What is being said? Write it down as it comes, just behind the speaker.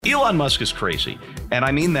Elon Musk is crazy, and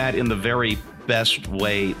I mean that in the very best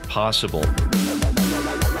way possible.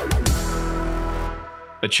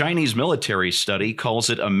 A Chinese military study calls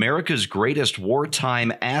it America's greatest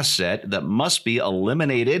wartime asset that must be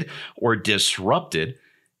eliminated or disrupted,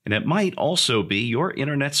 and it might also be your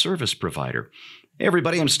internet service provider. Hey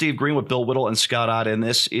everybody, I'm Steve Green with Bill Whittle and Scott Ott, and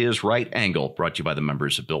this is Right Angle, brought to you by the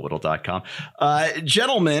members of BillWhittle.com.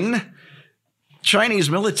 Gentlemen, Chinese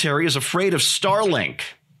military is afraid of Starlink.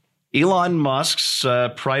 Elon Musk's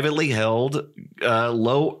privately held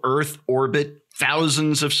low Earth orbit,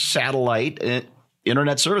 thousands of satellite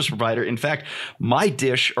internet service provider. In fact, my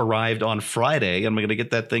dish arrived on Friday, and I'm going to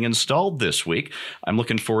get that thing installed this week. I'm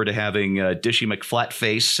looking forward to having Dishy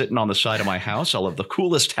McFlatface sitting on the side of my house. I'll have the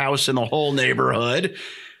coolest house in the whole neighborhood.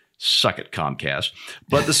 Suck it, Comcast.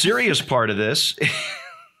 But the serious part of this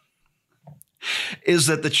is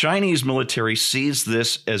that the Chinese military sees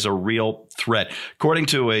this as a real threat. According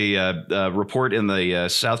to a report in the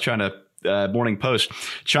South China Morning Post,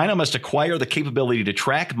 China must acquire the capability to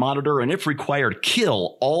track, monitor, and if required,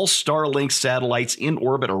 kill all Starlink satellites in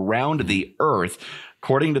orbit around the Earth,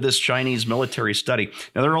 according to this Chinese military study.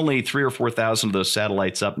 Now, there are only 3,000 or 4,000 of those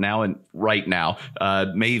satellites up now, and right now,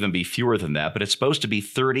 may even be fewer than that, but it's supposed to be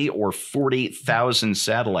 30 or 40,000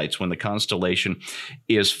 satellites when the constellation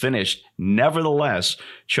is finished. Nevertheless,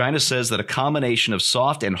 China says that a combination of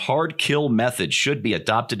soft and hard kill methods should be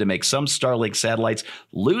adopted to make some Starlink satellites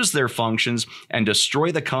lose their functions and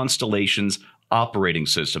destroy the constellation's operating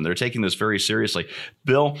system. They're taking this very seriously.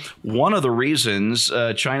 Bill, one of the reasons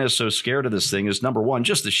China is so scared of this thing is, number one,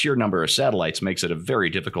 just the sheer number of satellites makes it a very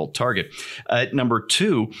difficult target. Number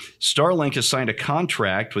two, Starlink has signed a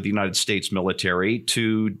contract with the United States military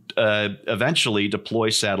to eventually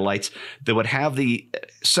deploy satellites that would have the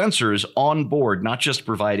sensors on board, not just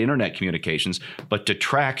provide internet communications, but to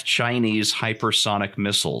track Chinese hypersonic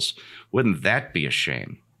missiles. Wouldn't that be a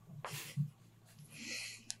shame?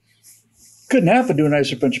 Couldn't happen to a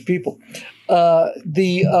nicer bunch of people.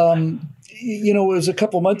 It was a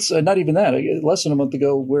couple months, not even that, less than a month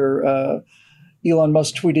ago, where Elon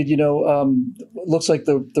Musk tweeted, looks like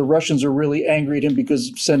the Russians are really angry at him because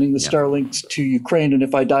of sending the Starlinks to Ukraine. And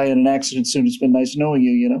if I die in an accident soon, it's been nice knowing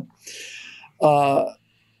you,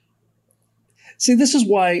 See, this is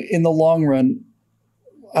why in the long run,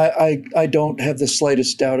 I don't have the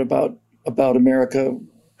slightest doubt about America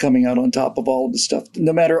coming out on top of all of this stuff,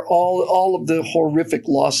 no matter all of the horrific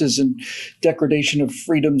losses and degradation of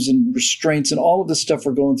freedoms and restraints and all of the stuff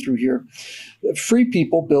we're going through here. Free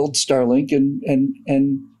people build Starlink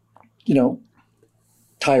and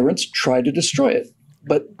tyrants try to destroy it,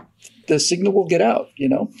 but the signal will get out.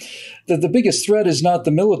 The biggest threat is not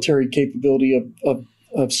the military capability of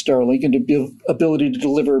Starlink and the ability to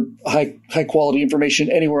deliver high quality information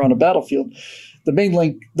anywhere on a battlefield. The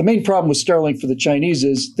main problem with Starlink for the Chinese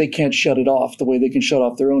is they can't shut it off the way they can shut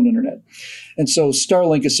off their own internet. And so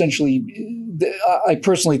Starlink essentially, I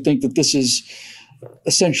personally think that this is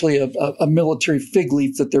essentially a military fig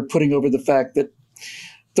leaf that they're putting over the fact that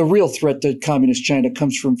the real threat to communist China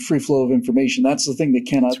comes from free flow of information. That's the thing they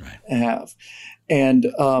cannot have. And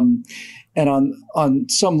on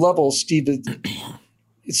some level, Steve,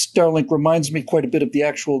 Starlink reminds me quite a bit of the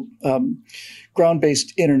actual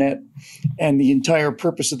ground-based internet, and the entire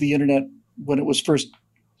purpose of the internet when it was first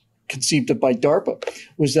conceived of by DARPA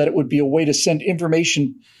was that it would be a way to send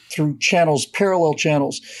information through channels, parallel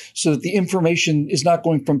channels, so that the information is not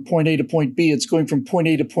going from point A to point B. It's going from point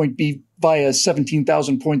A to point B via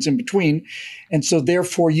 17,000 points in between. And so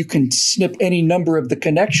therefore you can snip any number of the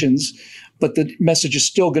connections, but the message is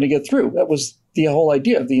still going to get through. That was the whole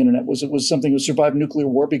idea of the internet. It was something that survived nuclear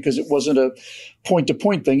war because it wasn't a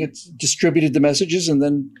point-to-point thing. It distributed the messages and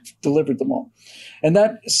then delivered them all. And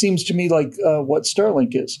that seems to me like what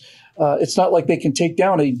Starlink is. It's not like they can take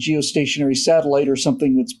down a geostationary satellite or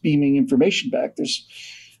something that's beaming information back. There's,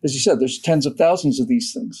 as you said, there's tens of thousands of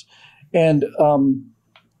these things. And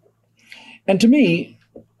to me,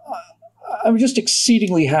 I'm just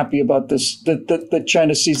exceedingly happy about this, that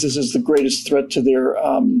China sees this as the greatest threat to their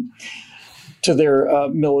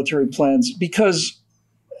military plans, because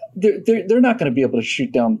they're not going to be able to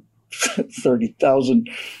shoot down 30,000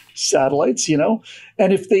 satellites, And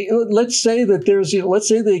if let's say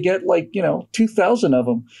they get 2,000 of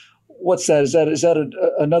them. What's that? Is that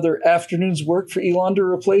another afternoon's work for Elon to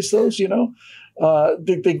replace those? They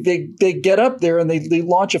get up there and they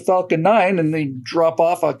launch a Falcon 9 and they drop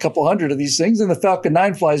off a couple hundred of these things, and the Falcon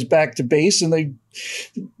 9 flies back to base and they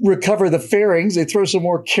recover the fairings. They throw some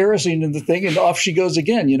more kerosene in the thing and off she goes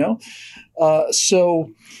again,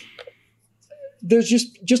 So there's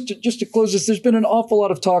just to close this, there's been an awful lot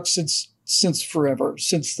of talk since since forever,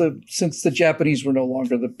 since the Japanese were no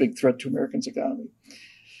longer the big threat to Americans' economy.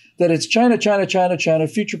 That it's China, China, China, China.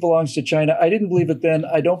 Future belongs to China. I didn't believe it then.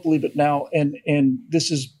 I don't believe it now. And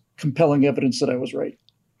this is compelling evidence that I was right.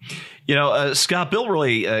 Scott, Bill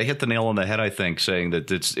really hit the nail on the head, I think, saying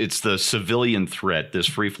that it's the civilian threat, this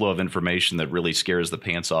free flow of information that really scares the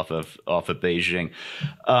pants off of Beijing.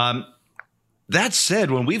 That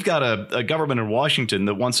said, when we've got a government in Washington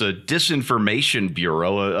that wants a disinformation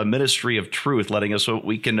bureau, a ministry of truth, letting us what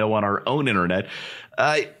we can know on our own internet,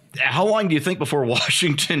 how long do you think before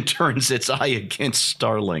Washington turns its eye against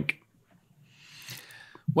Starlink?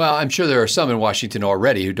 Well, I'm sure there are some in Washington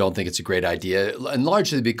already who don't think it's a great idea, and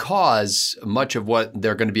largely because much of what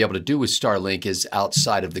they're going to be able to do with Starlink is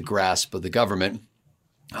outside of the grasp of the government.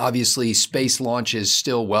 Obviously, space launch is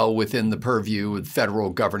still well within the purview of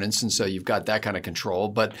federal governance, and so you've got that kind of control.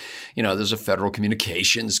 But, there's a Federal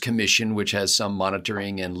Communications Commission, which has some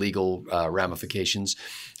monitoring and legal ramifications.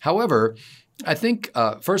 However, I think,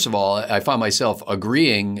 first of all, I find myself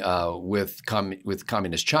agreeing with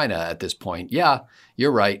communist China at this point. Yeah,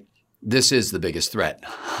 you're right. This is the biggest threat.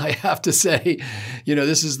 I have to say,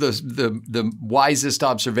 this is the wisest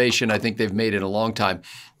observation I think they've made in a long time.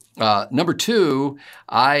 Number two,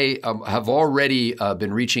 I have already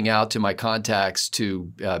been reaching out to my contacts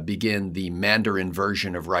to begin the Mandarin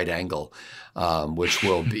version of Right Angle, which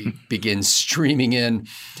will begin streaming in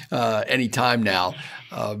any time now.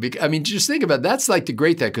 Just think about it. That's like the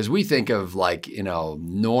great thing, because we think of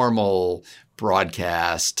normal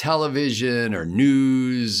broadcast television or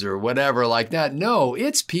news or whatever like that. No,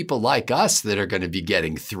 it's people like us that are going to be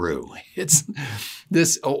getting through. It's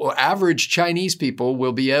this average Chinese people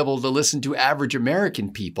will be able to listen to average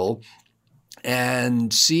American people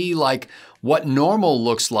and see what normal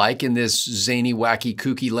looks like in this zany, wacky,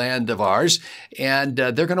 kooky land of ours. And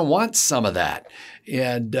they're going to want some of that.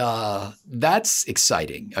 And that's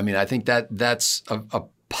exciting. I think that's a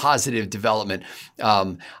positive development.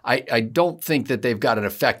 I don't think that they've got an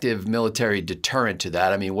effective military deterrent to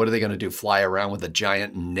that. What are they going to do? Fly around with a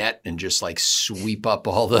giant net and just sweep up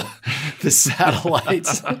all the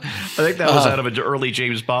satellites? I think that was out of an early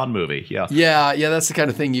James Bond movie. Yeah. Yeah. That's the kind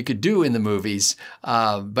of thing you could do in the movies.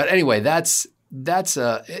 But anyway, that's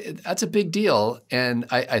a big deal. And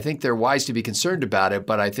I think they're wise to be concerned about it.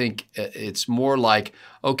 But I think it's more like,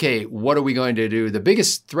 okay, what are we going to do? The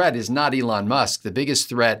biggest threat is not Elon Musk. The biggest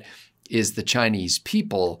threat is the Chinese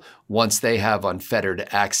people once they have unfettered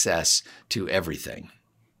access to everything.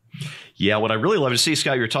 Yeah, what I really love to see,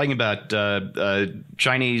 Scott, you're talking about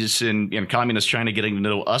Chinese and communist China getting to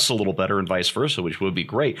know us a little better and vice versa, which would be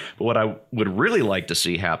great. But what I would really like to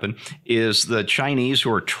see happen is the Chinese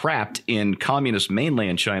who are trapped in communist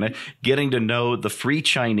mainland China getting to know the free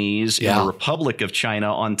Chinese in the Republic of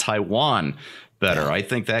China on Taiwan better. Yeah. I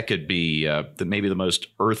think that could be maybe the most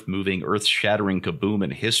earth-moving, earth-shattering kaboom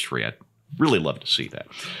in history. I'd really love to see that.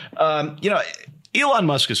 Elon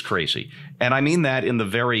Musk is crazy, and I mean that in the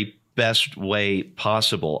very best way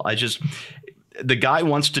possible. The guy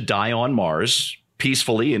wants to die on Mars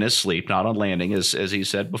peacefully in his sleep, not on landing, as he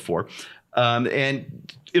said before. And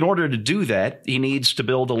in order to do that, he needs to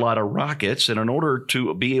build a lot of rockets. And in order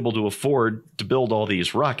to be able to afford to build all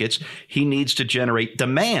these rockets, he needs to generate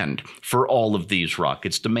demand for all of these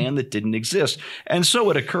rockets, demand that didn't exist. And so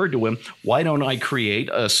it occurred to him, why don't I create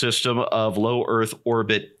a system of low Earth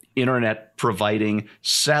orbit internet providing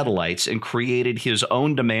satellites, and created his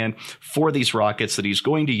own demand for these rockets that he's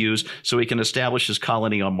going to use so he can establish his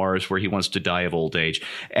colony on Mars where he wants to die of old age.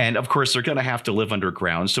 And of course, they're going to have to live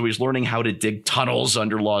underground. So he's learning how to dig tunnels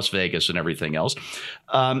under Las Vegas and everything else.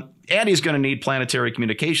 And he's going to need planetary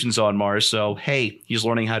communications on Mars. So, hey, he's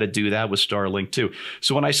learning how to do that with Starlink too.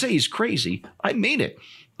 So when I say he's crazy, I mean it,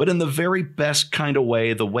 but in the very best kind of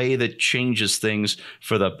way, the way that changes things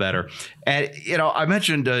for the better. And, I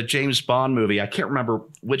mentioned a James Bond movie. I can't remember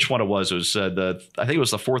which one it was. It was I think it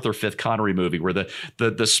was the fourth or fifth Connery movie where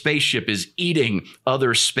the spaceship is eating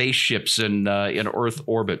other spaceships in Earth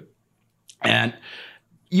orbit. And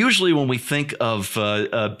usually when we think of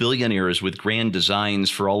billionaires with grand designs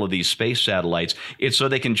for all of these space satellites, it's so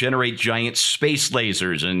they can generate giant space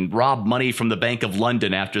lasers and rob money from the Bank of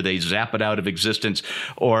London after they zap it out of existence,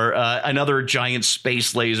 or another giant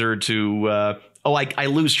space laser to I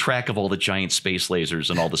lose track of all the giant space lasers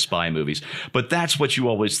and all the spy movies. But that's what you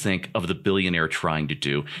always think of the billionaire trying to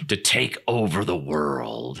do, to take over the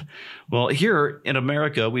world. Well, here in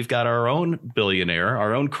America, we've got our own billionaire,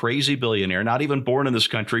 our own crazy billionaire, not even born in this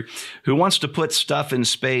country, who wants to put stuff in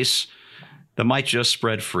space that might just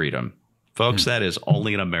spread freedom. Folks, that is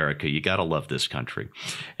only in America. You got to love this country.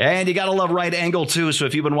 And you got to love Right Angle, too. So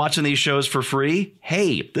if you've been watching these shows for free,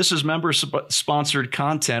 hey, this is member-sponsored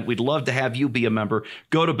content. We'd love to have you be a member.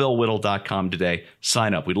 Go to BillWhittle.com today.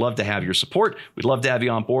 Sign up. We'd love to have your support. We'd love to have you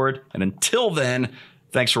on board. And until then,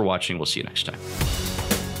 thanks for watching. We'll see you next time.